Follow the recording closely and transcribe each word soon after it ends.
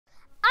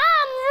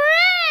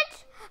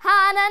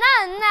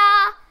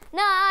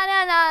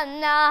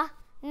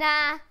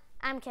Nah,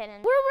 I'm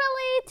kidding.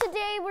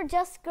 Today we're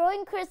just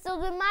growing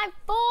crystals with my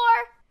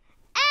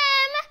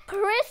 4M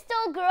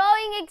crystal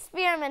growing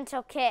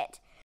experimental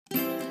kit.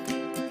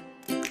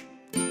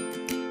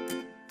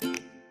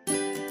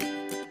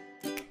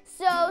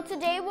 So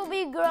today we'll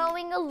be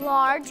growing a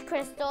large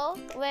crystal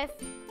with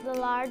the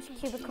large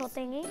cubicle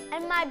thingy.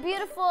 And my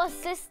beautiful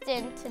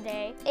assistant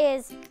today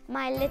is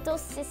my little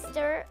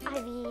sister,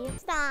 Ivy.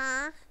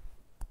 Sister.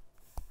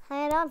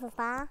 How you doing,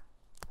 sister?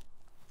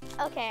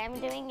 Okay, I'm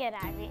doing it,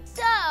 Ivy.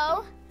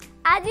 So,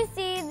 as you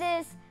see,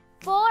 this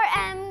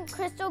 4M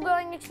crystal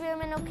growing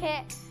experimental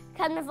kit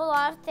comes with a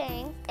lot of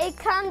things. It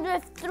comes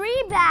with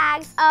 3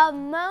 bags of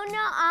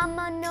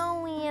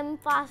monoammonium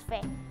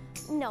phosphate.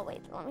 No,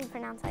 wait, let me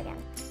pronounce that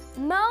again.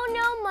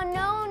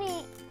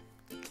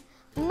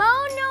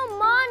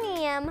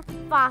 Monoammonium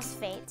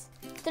phosphate.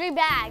 3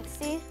 bags,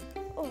 see?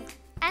 Ooh.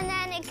 And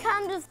then it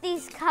comes with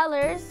these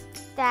colors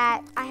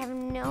that I have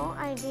no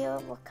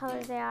idea what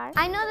colors they are.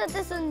 I know that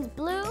this one's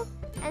blue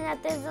and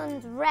that this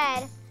one's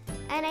red,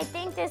 and I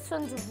think this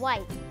one's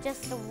white,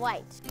 just the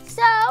white.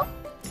 So,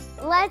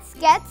 let's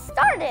get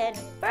started.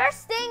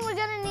 First thing we're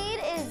gonna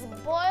need is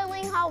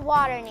boiling hot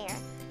water near.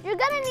 You're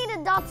gonna need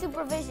adult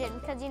supervision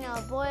because, you know,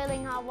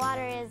 boiling hot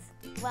water is,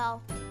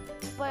 well,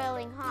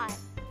 boiling hot.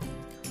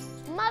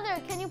 Mother,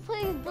 can you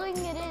please bring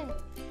it in?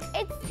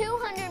 It's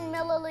 200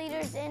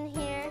 milliliters in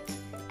here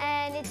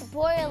and it's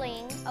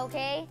boiling,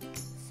 okay?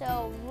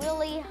 So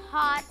really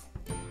hot.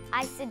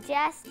 I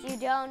suggest you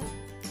don't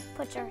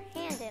put your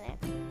hand in it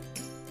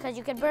because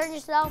you could burn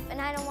yourself and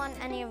I don't want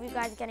any of you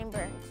guys getting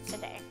burned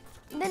today.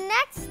 The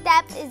next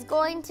step is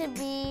going to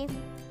be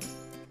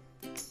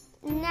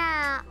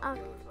now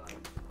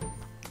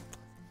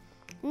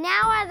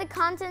add the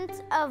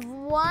contents of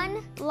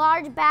 1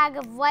 large bag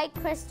of white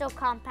crystal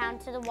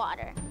compound to the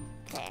water.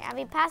 Okay,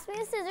 Abby, pass me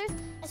the scissors.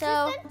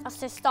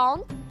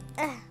 Assistant.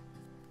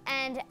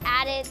 And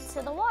add it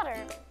to the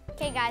water.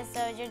 Okay, guys,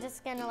 so you're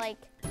just gonna okay.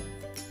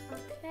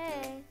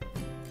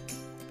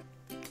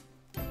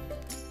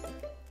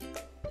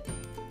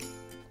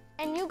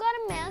 And you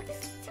gotta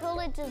mix till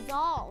it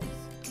dissolves.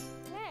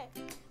 Okay.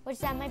 Which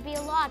that might be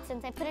a lot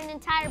since I put an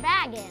entire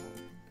bag in.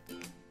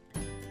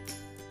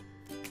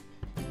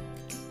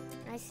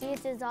 I see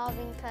it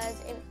dissolving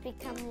because it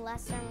becomes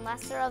lesser and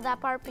lesser of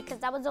that part because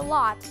that was a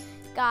lot,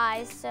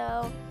 guys.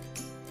 So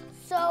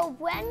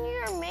when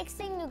you're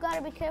mixing, you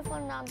gotta be careful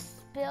not to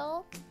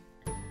spill,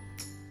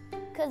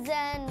 because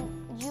then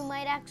you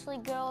might actually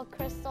grow a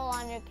crystal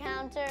on your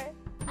counter.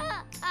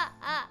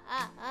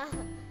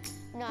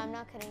 No, I'm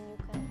not kidding, you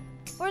could.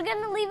 We're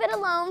gonna leave it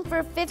alone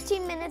for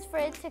 15 minutes for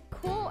it to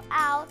cool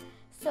out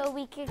so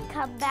we can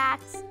come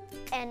back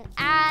and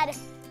add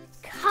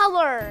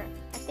color.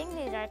 I think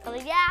these are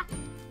colors, yeah,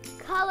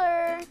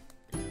 color.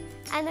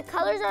 And the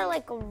colors are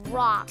like a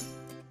rock.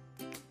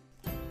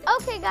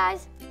 Okay,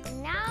 guys,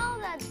 now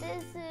that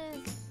this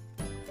is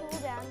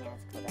cooled down,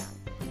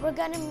 we're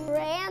gonna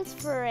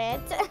transfer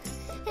it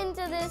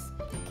into this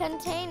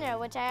container,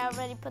 which I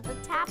already put the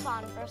tap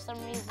on for some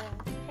reason.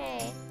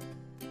 Okay,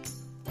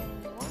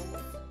 and once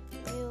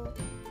you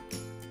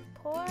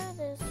pour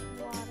this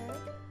water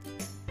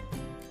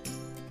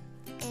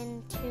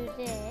into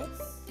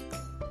this,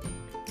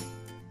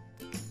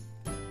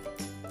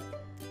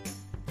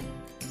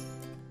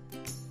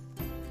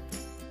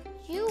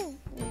 you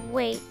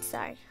wait,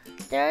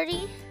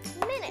 30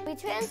 minutes. We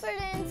transferred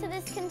it into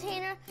this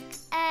container,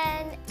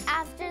 and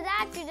after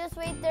that, you just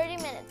wait 30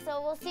 minutes.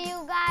 So we'll see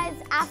you guys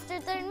after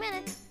 30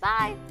 minutes.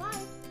 Bye. Bye.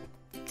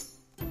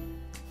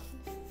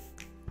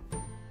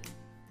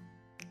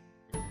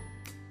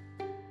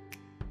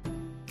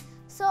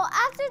 So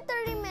after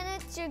 30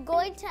 minutes, you're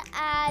going to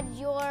add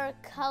your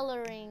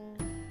coloring.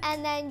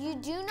 And then you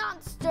do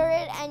not stir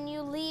it and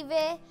you leave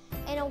it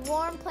in a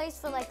warm place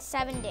for like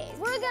 7 days.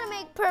 We're gonna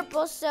make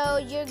purple, so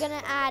you're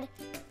gonna add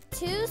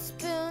 2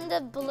 spoons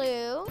of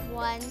blue,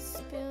 1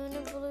 spoon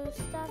of blue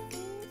stuffies,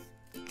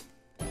 and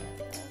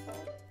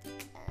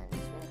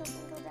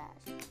sprinkle, dash,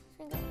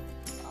 sprinkle.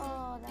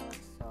 Oh, that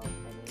looks so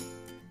pretty.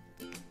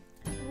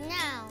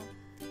 Now,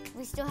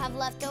 we still have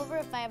left over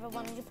if I ever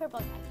want to do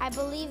purple. I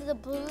believe the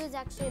blue is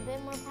actually a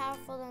bit more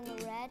powerful than the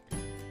red.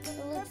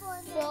 It looks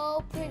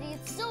so pretty.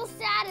 It's so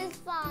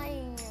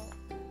satisfying.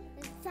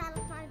 It's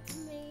satisfying to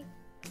me.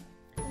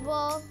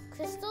 Well,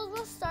 crystals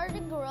will start to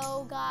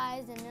grow,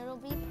 guys, and it'll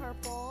be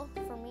purple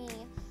for me.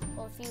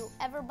 Well, if you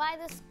ever buy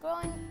this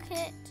growing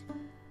kit,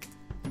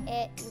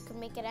 you can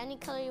make it any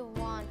color you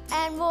want.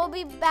 And we'll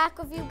be back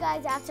with you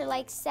guys after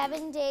like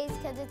 7 days,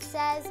 because it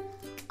says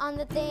on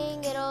the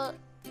thing it'll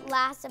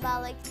last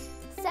about like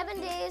 7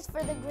 days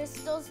for the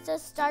crystals to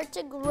start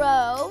to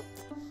grow.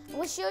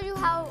 We'll show you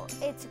how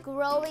it's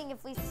growing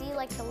if we see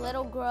like a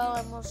little grow,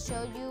 and we'll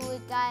show you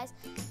it, guys,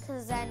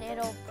 because then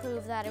it'll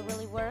prove that it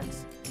really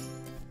works.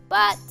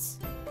 But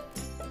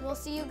we'll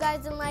see you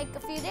guys in like a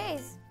few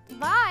days.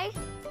 Bye.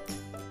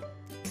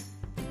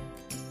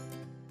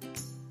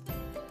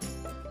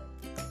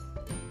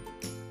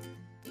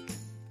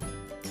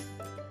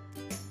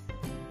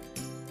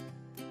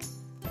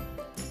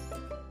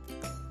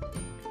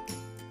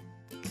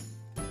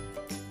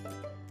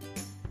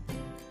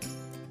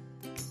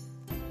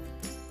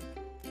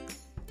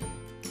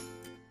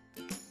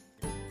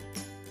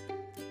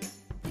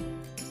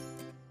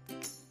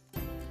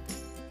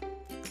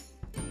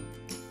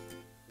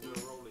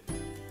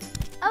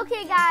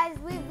 Okay guys,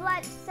 we've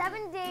let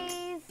 7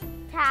 days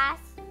pass,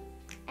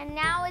 and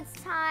now it's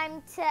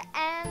time to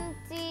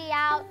empty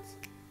out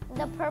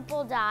the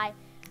purple dye.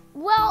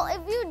 Well, if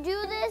you do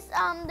this,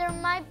 there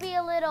might be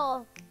a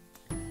little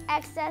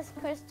excess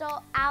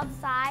crystal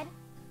outside,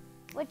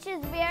 which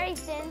is very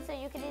thin, so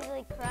you can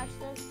easily crush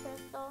this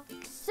crystal.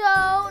 So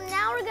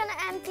now we're gonna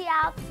empty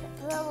out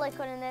the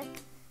liquid in this.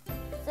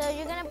 So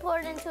you're gonna pour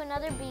it into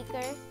another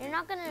beaker. You're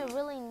not gonna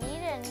really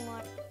need it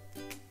anymore.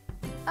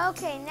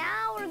 Okay,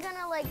 now we're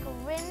gonna like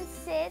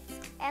rinse it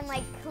and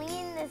like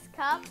clean this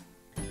cup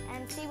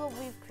and see what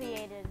we've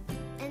created.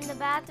 In the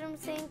bathroom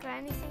sink or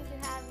any sink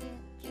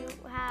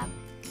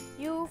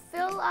you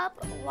fill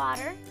up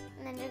water,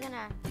 and then you're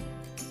gonna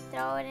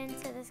throw it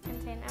into this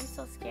container. I'm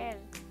so scared.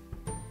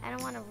 I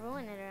don't want to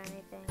ruin it or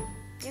anything.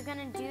 You're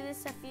gonna do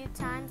this a few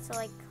times to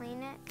like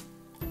clean it.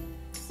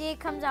 See, it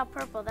comes out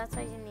purple. That's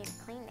why you need to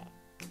clean it.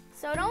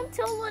 So don't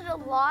tilt it a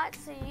lot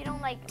so you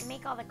don't like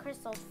make all the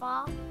crystals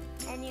fall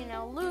and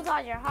lose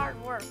all your hard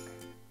work.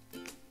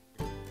 So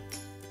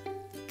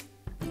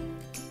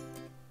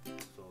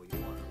you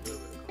want a little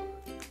bit of color.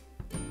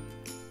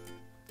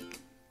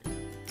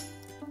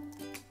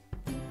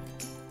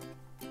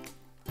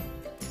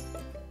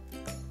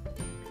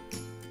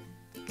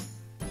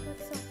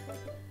 Looks so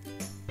pretty.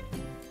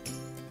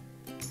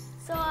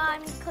 So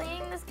I'm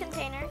cleaning this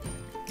container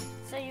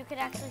so you could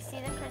actually see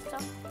the crystal,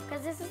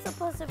 because this is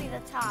supposed to be the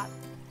top.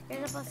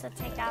 You're supposed to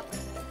take out the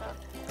crystal.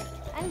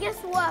 And guess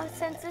what?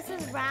 Since this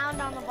is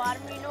round on the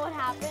bottom, you know what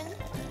happened?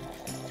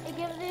 It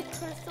gives the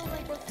crystal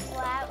like a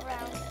flat,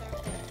 round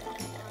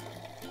surface.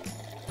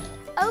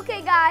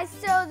 Okay guys,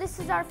 so this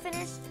is our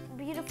finished,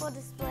 beautiful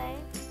display.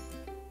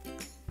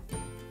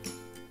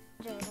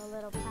 A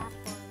little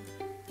platform.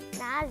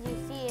 Now as you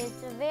see,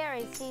 it's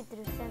very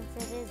see-through since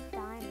it is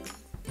diamond.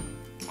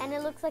 And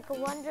it looks like a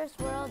wondrous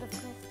world of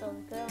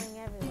crystals growing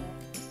everywhere.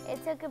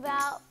 It took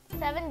about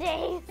 7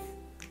 days.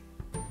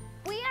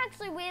 We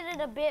actually waited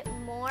a bit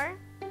more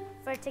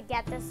for it to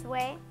get this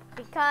way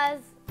because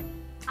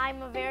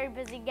I'm a very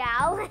busy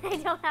gal and I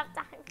don't have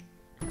time.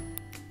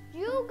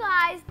 You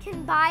guys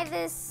can buy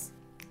this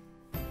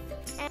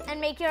and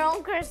make your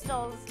own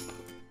crystals.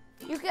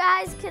 You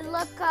guys can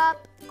look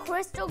up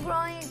Crystal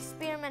Growing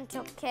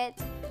Experimental Kit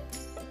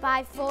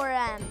by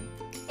 4M.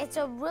 It's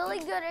a really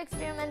good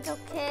experimental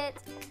kit.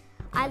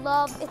 I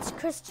love its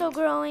crystal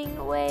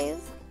growing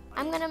ways.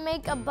 I'm gonna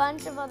make a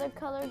bunch of other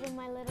colors in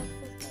my little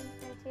system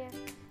right here.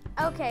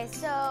 Okay,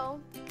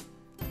 so,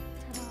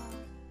 ta-da,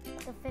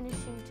 the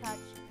finishing touch.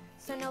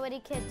 So nobody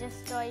can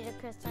destroy your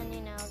crystal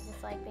and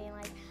just like being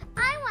like,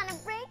 I wanna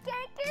break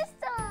your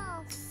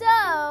crystal.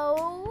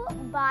 So,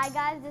 bye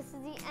guys, this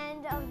is the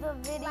end of the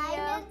video. Like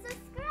and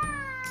subscribe.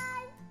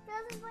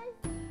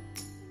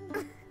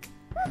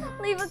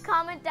 Leave a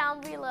comment down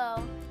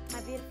below,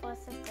 my beautiful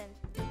assistant.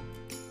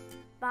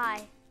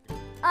 Bye.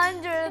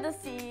 Under the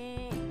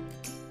sea.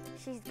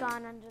 She's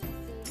gone under the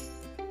sea.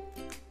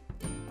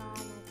 Bye,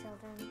 my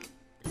children.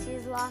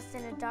 She's lost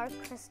in a dark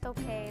crystal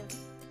cave.